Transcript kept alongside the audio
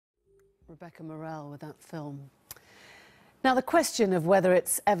Rebecca Morel with that film. Now, the question of whether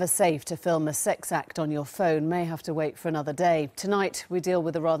it's ever safe to film a sex act on your phone may have to wait for another day. Tonight, we deal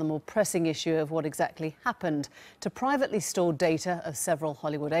with a rather more pressing issue of what exactly happened to privately stored data of several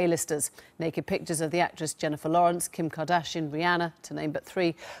Hollywood A-listers. Naked pictures of the actress Jennifer Lawrence, Kim Kardashian, Rihanna, to name but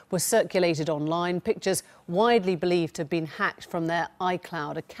three, were circulated online. Pictures widely believed to have been hacked from their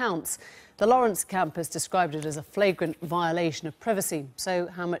iCloud accounts. The Lawrence campus described it as a flagrant violation of privacy. So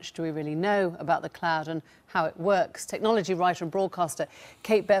how much do we really know about the cloud and how it works? Technology writer and broadcaster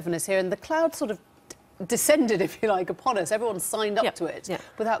Kate Bevan is here, and the cloud sort of descended, if you like, upon us. Everyone signed up to it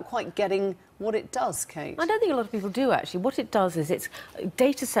without quite getting what it does, Kate. I don't think a lot of people do, actually. What it does is it's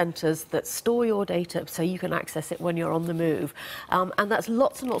data centres that store your data so you can access it when you're on the move. And that's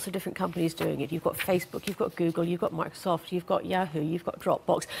lots and lots of different companies doing it. You've got Facebook, you've got Google, you've got Microsoft, you've got Yahoo, you've got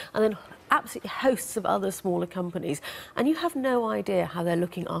Dropbox, and then absolutely hosts of other smaller companies. And you have no idea how they're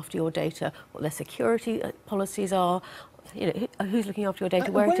looking after your data, what their security policies are, you know, who's looking after your data,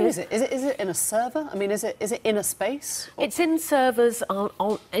 where it is. Is it in a server? I mean, is it in a space? It's in servers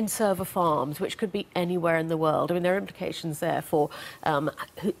in server farms, which could be anywhere in the world. I mean, there are implications there for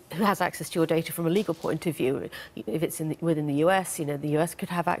who has access to your data from a legal point of view. If it's within the US, you know, the US could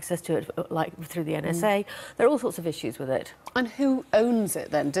have access to it, like through the NSA. There are all sorts of issues with it. And who owns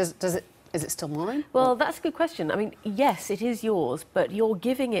it then? Is it still mine? Well, that's a good question. I mean, yes, it is yours, but you're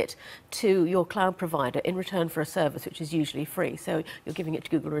giving it to your cloud provider in return for a service which is usually free. So you're giving it to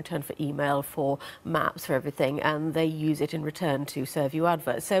Google in return for email, for maps, for everything, and they use it in return to serve you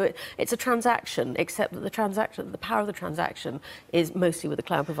adverts. So it's a transaction, except that the power of the transaction is mostly with the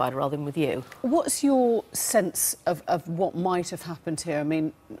cloud provider rather than with you. What's your sense of what might have happened here? I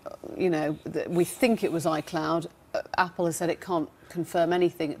mean, you know, we think it was iCloud. Apple has said it can't confirm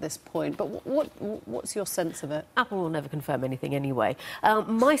anything at this point, but what's your sense of it? Apple will never confirm anything anyway.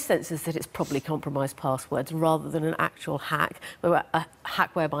 My sense is that it's probably compromised passwords rather than an actual hack, a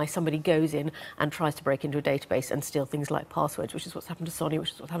hack whereby somebody goes in and tries to break into a database and steal things like passwords, which is what's happened to Sony,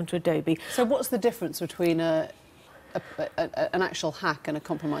 which is what's happened to Adobe. So what's the difference between an actual hack and a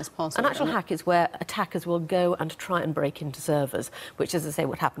compromised password? An actual hack is where attackers will go and try and break into servers, which is, as I say,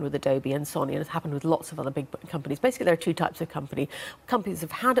 what happened with Adobe and Sony, and it's happened with lots of other big companies. Basically, there are two types of companies. Companies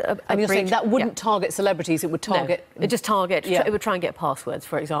have had a and you're breach. Saying that wouldn't target celebrities, it would target... No, it just target... It would try and get passwords,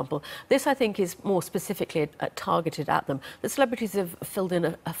 for example. This, I think, is more specifically targeted at them. The celebrities have filled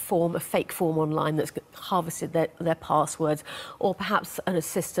in a fake form online that's harvested their passwords, or perhaps an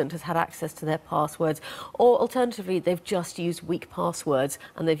assistant has had access to their passwords, or alternatively, they've just used weak passwords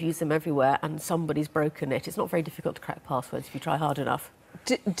and they've used them everywhere and somebody's broken it. It's not very difficult to crack passwords if you try hard enough.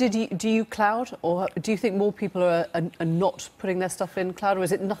 Do you cloud, or do you think more people are not putting their stuff in cloud, or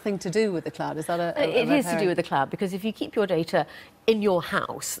is it nothing to do with the cloud? Is that It is to do with the cloud, because if you keep your data in your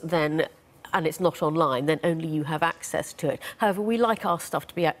house, then and it's not online, then only you have access to it. However, we like our stuff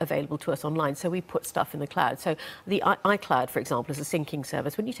to be available to us online, so we put stuff in the cloud. So the iCloud, for example, is a syncing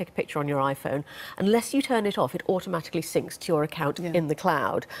service. When you take a picture on your iPhone, unless you turn it off, it automatically syncs to your account in the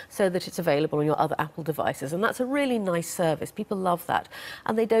cloud so that it's available on your other Apple devices. And that's a really nice service. People love that.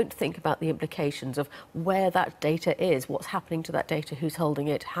 And they don't think about the implications of where that data is, what's happening to that data, who's holding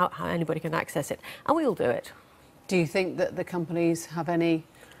it, how anybody can access it. And we all do it. Do you think that the companies have any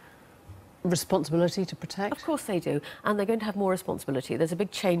responsibility to protect? Of course they do, and they're going to have more responsibility. There's a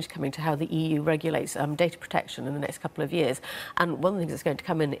big change coming to how the EU regulates data protection in the next couple of years, and one of the things that's going to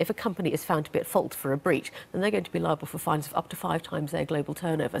come in, if a company is found to be at fault for a breach, then they're going to be liable for fines of up to 5 times their global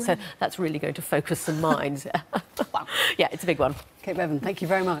turnover. So that's really going to focus some minds. Wow. Yeah, it's a big one. Kate Bevan, thank you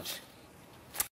very much.